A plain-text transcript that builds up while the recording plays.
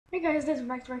Hey guys, this is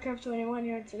Max Minecraft 21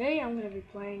 here, and today I'm going to be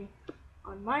playing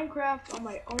on Minecraft on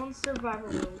my own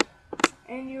survival mode.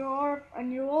 And you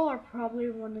all are probably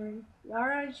wondering, why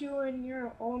aren't you in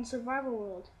your own survival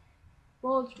world?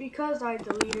 Well, it's because I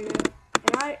deleted it,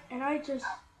 and I just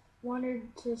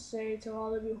wanted to say to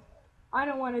all of you, I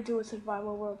don't want to do a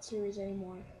survival world series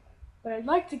anymore. But I'd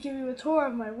like to give you a tour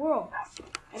of my world.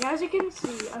 And as you can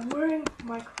see, I'm wearing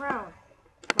my crown,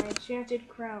 my enchanted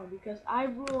crown, because I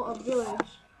rule a village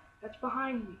that's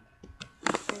behind me.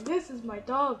 And this is my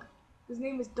dog. His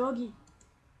name is Doggy.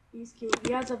 He's cute.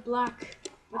 He has a black,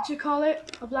 what you call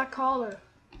it? A black collar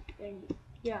thing.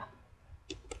 Yeah.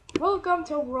 Welcome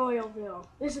to Royalville.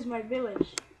 This is my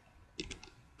village.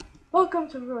 Welcome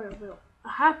to Royalville, a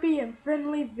happy and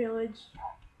friendly village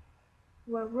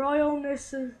where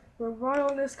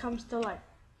royalness comes to life.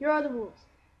 Here are the rules.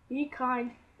 Be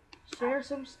kind, share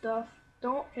some stuff,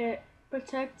 don't hit,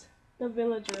 protect the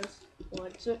villagers. Well,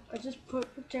 I just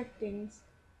put protect things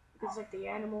because like the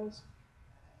animals.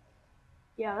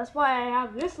 Yeah, that's why I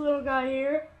have this little guy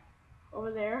here,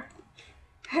 over there.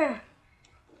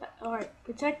 Alright,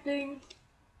 protect things,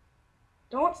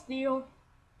 don't steal,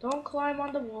 don't climb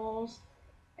on the walls,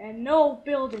 and no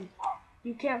building.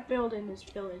 You can't build in this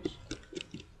village.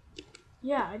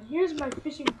 Yeah, and here's my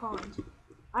fishing pond.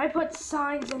 I put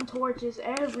signs and torches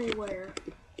everywhere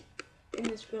in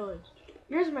this village.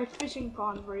 Here's my fishing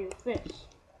pond where you fish.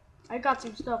 I got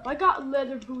some stuff. I got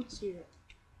leather boots here.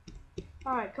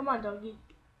 Alright, come on, doggy.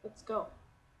 Let's go.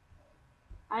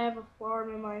 I have a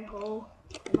farm in my hole,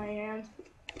 in my hand.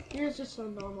 Here's just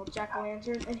some normal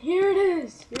jack-o'-lantern. And here it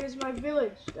is! Here's my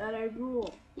village that I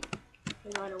rule. I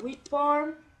got a wheat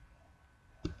farm.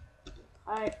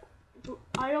 I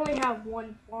only have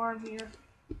one farm here.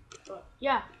 But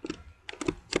yeah.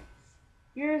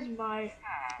 Here's my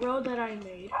road that I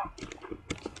made.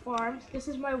 Farms. This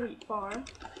is my wheat farm.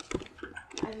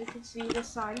 As you can see, the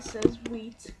sign says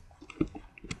wheat.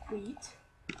 Wheat.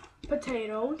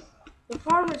 Potatoes. The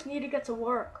farmers need to get to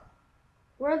work.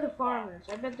 Where are the farmers?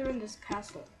 I bet they're in this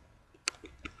castle.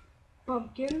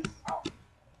 Pumpkins.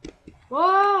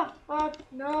 Whoa! Fuck,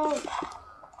 no!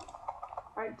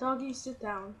 Alright, doggy, sit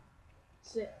down.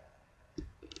 Sit.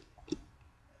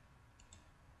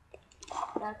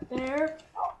 Back there.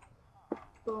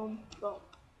 Boom, boom.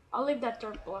 I'll leave that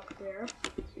dirt block there.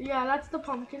 Yeah, that's the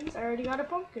pumpkins. I already got a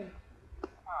pumpkin.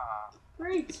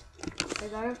 Great. I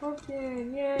got a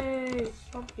pumpkin. Yay.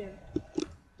 Pumpkin.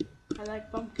 I like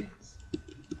pumpkins.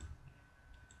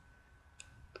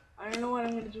 I don't know what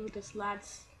I'm gonna do with this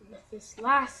last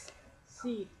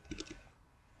seed.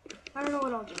 I don't know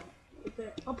what I'll do with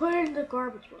it. I'll put it in the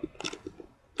garbage bin.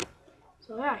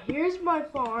 So yeah, here's my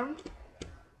farm.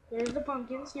 Here's the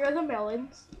pumpkins. Here are the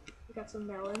melons. We got some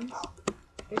melons.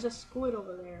 There's a squid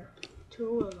over there.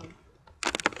 2 of them.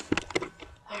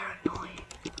 They're annoying.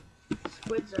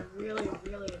 Squids are really,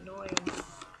 really annoying.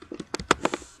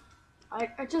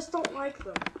 I just don't like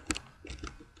them.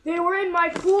 They were in my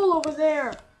pool over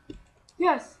there.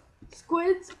 Yes,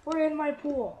 squids were in my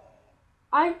pool.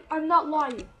 I'm not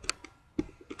lying.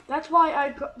 That's why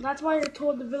I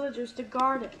told the villagers to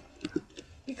guard it.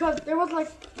 Because there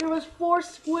was 4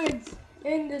 squids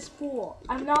in this pool.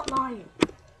 I'm not lying.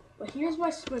 But here's my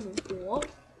swimming pool.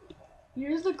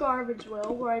 Here's the garbage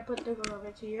well where I put the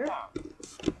garbage here.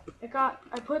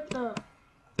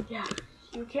 Yeah,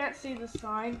 you can't see the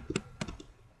sign.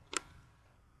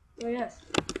 But yes,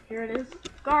 here it is.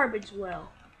 Garbage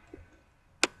well.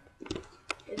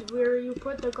 It's where you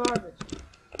put the garbage.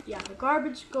 Yeah, the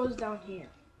garbage goes down here.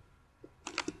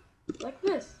 Like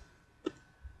this.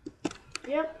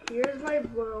 Yep, here's my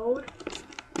road.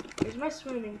 Here's my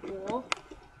swimming pool.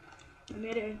 I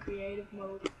made it in creative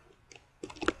mode.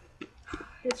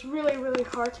 It's really, really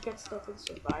hard to get stuff in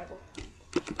survival.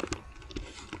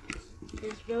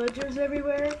 There's villagers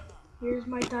everywhere. Here's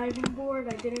my diving board.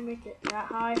 I didn't make it that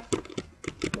high.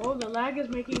 Whoa, the lag is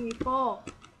making me fall.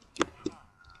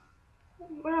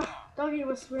 Doggy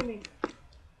was swimming.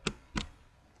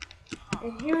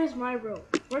 And here is my road.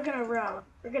 We're gonna run.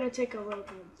 We're gonna take a road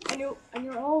home. And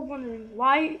you're all wondering,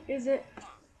 why is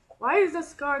the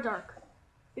scar dark?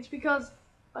 It's because,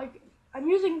 like, I'm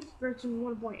using version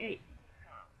 1.8.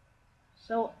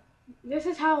 So, this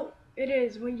is how it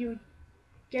is when you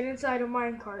get inside a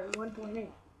minecart in 1.8.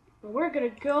 But we're gonna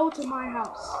go to my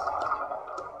house.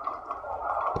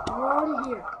 We're already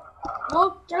here.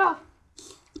 Oh, get off!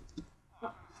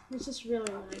 Oh, this is really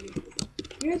laggy.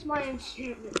 Here's my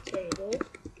enchantment table.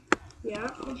 Yeah,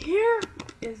 and here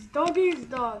is Doggy's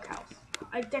doghouse.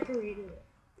 I decorated it.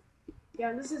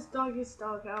 Yeah, this is Doggy's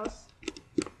doghouse.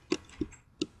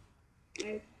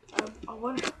 I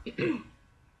want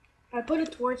I put a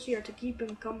torch here to keep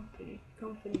him company.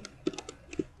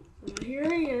 And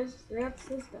here he is. That's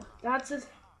his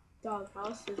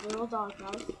doghouse, his little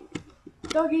doghouse.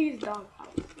 Dougie's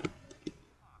doghouse.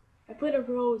 I put a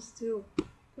rose too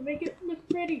to make it look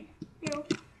pretty, you know.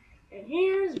 And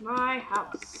here's my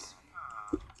house.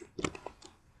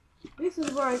 This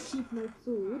is where I keep my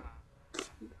food.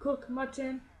 Cook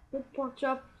mutton, cook pork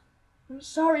chop. I'm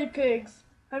sorry, pigs.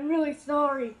 I'm really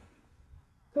sorry.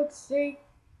 Cooked steak.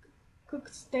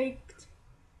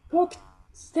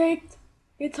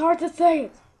 It's hard to say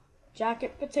it.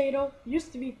 Jacket potato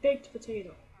used to be baked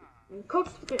potato. And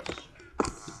cooked fish.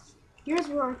 Here's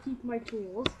where I keep my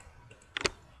tools.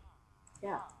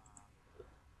 Yeah.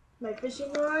 My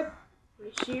fishing rod,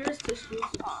 my shears to shoot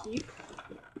some sheep.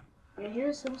 And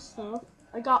here's some stuff.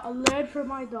 I got a lead for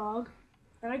my dog.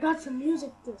 And I got some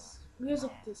music discs.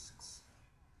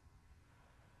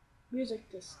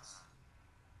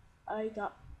 I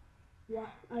got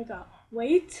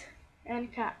weight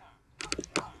and cap.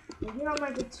 And here are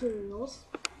my materials.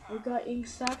 I got ink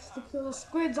sacks to kill the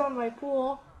squids on my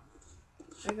pool.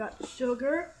 I got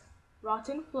sugar,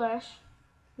 rotten flesh,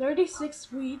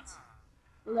 36 wheat,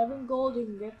 11 gold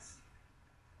ingots,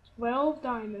 12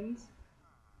 diamonds,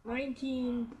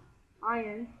 19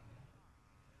 iron,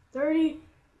 30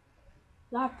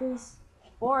 lapis,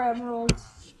 4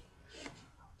 emeralds,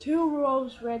 2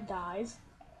 rose red dyes.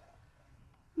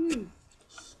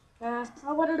 I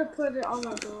wanted to put it on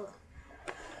my dog.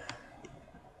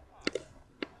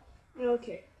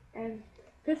 Okay, and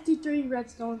 53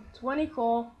 redstone, 20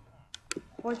 coal,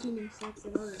 14 insects,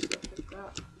 and other stuff like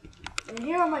that. And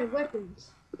here are my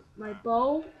weapons. My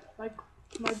bow, my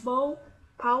bow,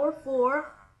 power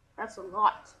 4. That's a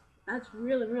lot. That's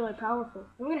really, really powerful.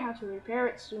 I'm gonna have to repair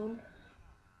it soon.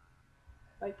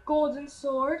 My golden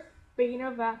sword, bane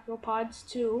of arthropods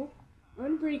 2,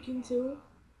 unbreaking 2.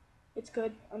 It's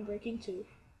good, unbreaking 2.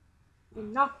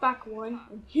 And knockback 1,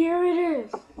 and here it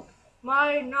is.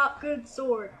 My not good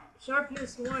sword.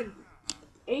 Sharpness 1.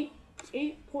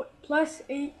 Plus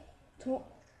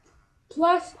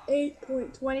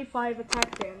 8.25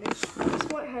 attack damage. This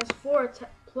one has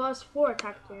plus 4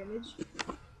 attack damage.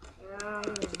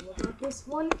 What about this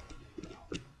one?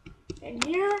 And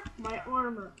here, my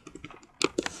armor.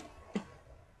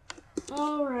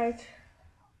 Alright.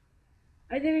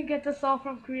 I didn't get this all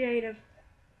from creative.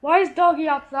 Why is Doggy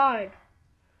outside?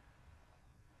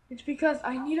 It's because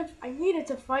I needed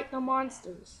to fight the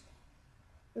monsters.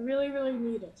 I really, really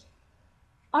need it.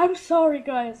 I'm sorry,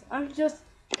 guys. I'm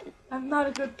not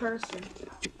a good person.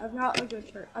 I'm not a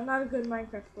good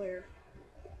Minecraft player.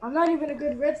 I'm not even a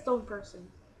good redstone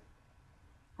person.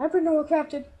 Hypernoah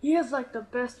Captain, he is like the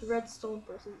best redstone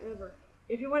person ever.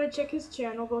 If you want to check his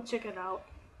channel, go check it out.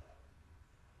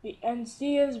 And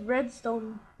see his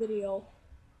redstone video.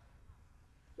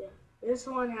 Yeah, this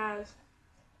one has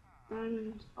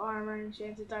diamond armor,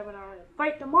 enchanted diamond armor.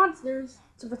 Fight the monsters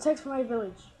to protect my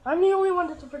village. I'm the only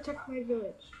one to protect my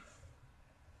village.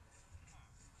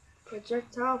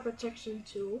 Projectile protection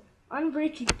 2,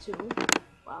 unbreaking 2.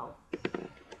 Wow.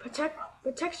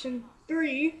 Protection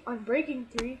 3,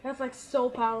 unbreaking 3. That's like so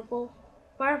powerful.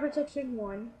 Fire protection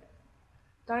 1.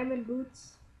 Diamond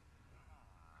boots.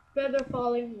 Feather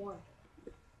falling 1.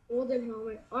 Golden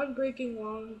helmet, unbreaking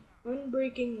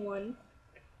 1.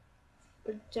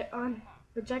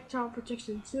 Projectile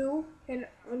protection 2 and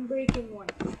unbreaking 1.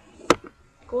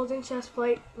 Golden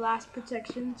chestplate, blast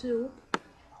protection 2.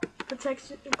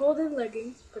 Golden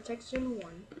leggings, protection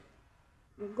 1.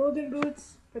 And golden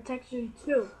boots, protection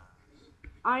 2.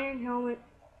 Iron helmet,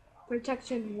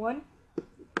 protection 1.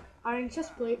 Iron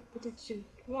chestplate, protection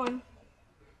 1.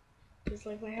 Just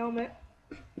like my helmet.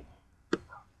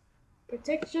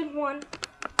 Protection 1.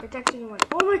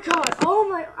 Oh my god!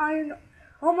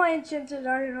 All my enchanted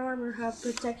iron armor have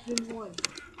protection 1.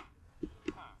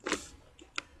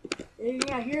 And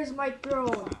yeah, here's my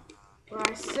throne where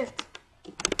I sit.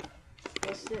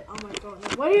 I sit on my throne.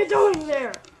 Now, what are you doing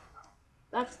there?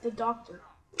 That's the doctor.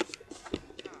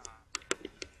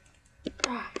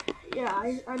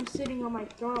 Yeah, I'm sitting on my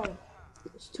throne.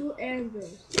 There's 2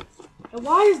 anvils. And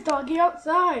why is Doggy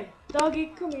outside?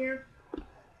 Doggy, come here.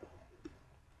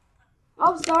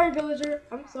 I'm sorry, villager.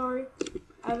 I'm sorry.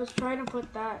 I was trying to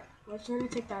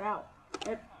take that out.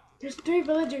 There's 3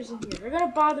 villagers in here. They're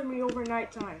gonna bother me over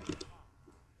night time.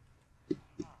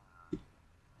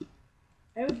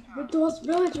 And with those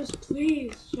villagers,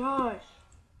 please, Josh.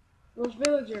 Those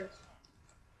villagers.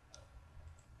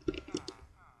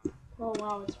 Oh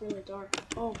wow, it's really dark.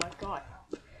 Oh my god.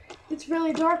 It's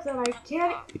really dark that I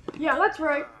can't. Yeah, that's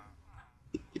right.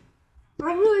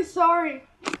 I'm really sorry.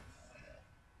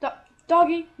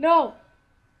 Doggy, no.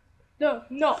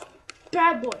 No.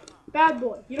 Bad boy. Bad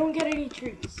boy. You don't get any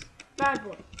treats. Bad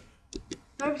boy.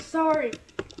 I'm sorry.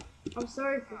 I'm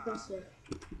sorry, Professor.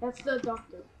 That's the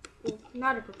doctor. Well,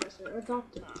 not a professor, a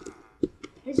doctor.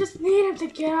 I just need him to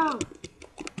get out.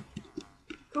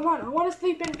 Come on, I want to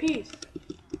sleep in peace.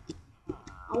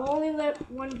 I'll only let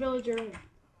one villager in.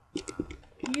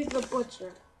 He's the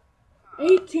butcher.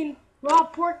 18 raw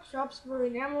pork chops for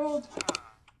an emerald.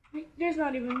 There's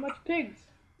not even much pigs.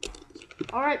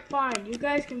 Alright, fine. You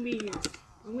guys can be here.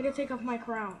 I'm gonna take off my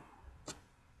crown.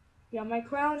 Yeah, my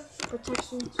crown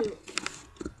protection too.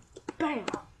 Bam!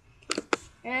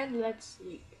 And let's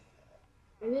sleep.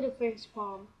 I did a face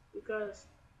palm because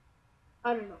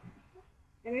I don't know.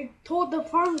 And I told the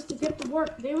farmers to get to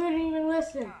work. They wouldn't even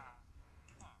listen.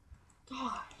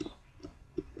 Gosh.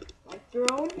 My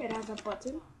throne, it has a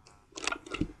button.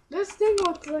 This thing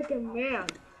looks like a man.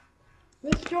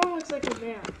 This throne looks like a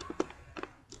man.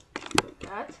 Put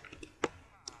that.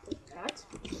 Put that.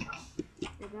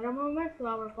 And then I'm on my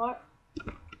flower pot.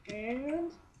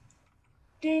 And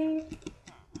ding.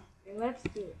 And let's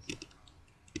do this.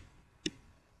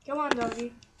 Come on,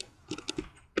 doggy.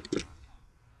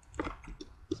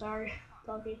 Sorry,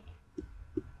 doggy.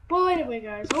 Well, anyway,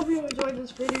 guys, hope you enjoyed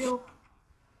this video.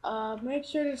 Make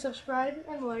sure to subscribe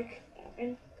and like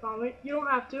and comment. You don't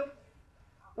have to.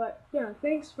 But, yeah,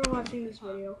 thanks for watching this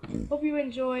video. Hope you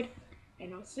enjoyed.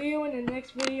 And I'll see you in the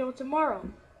next video tomorrow.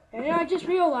 And I just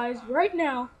realized right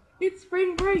now, it's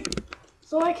spring break.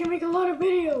 So I can make a lot of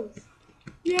videos.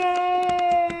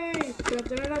 Yay!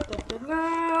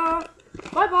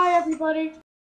 Bye-bye, everybody.